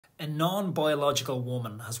A non-biological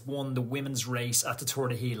woman has won the women's race at the Tour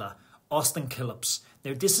de Gila, Austin Phillips.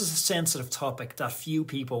 Now, this is a sensitive topic that few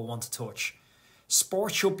people want to touch.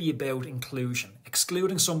 Sport should be about inclusion.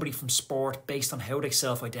 Excluding somebody from sport based on how they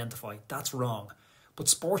self-identify, that's wrong. But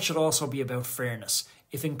sport should also be about fairness.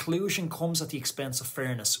 If inclusion comes at the expense of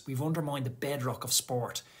fairness, we've undermined the bedrock of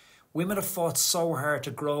sport. Women have fought so hard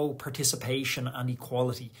to grow participation and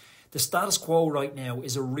equality. The status quo right now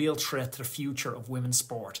is a real threat to the future of women's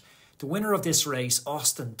sport. The winner of this race,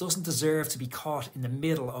 Austin, doesn't deserve to be caught in the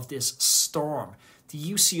middle of this storm. The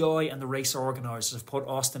UCI and the race organisers have put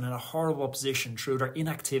Austin in a horrible position through their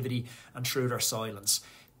inactivity and through their silence.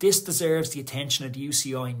 This deserves the attention of the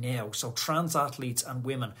UCI now, so trans athletes and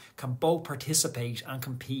women can both participate and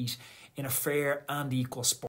compete in a fair and equal sport.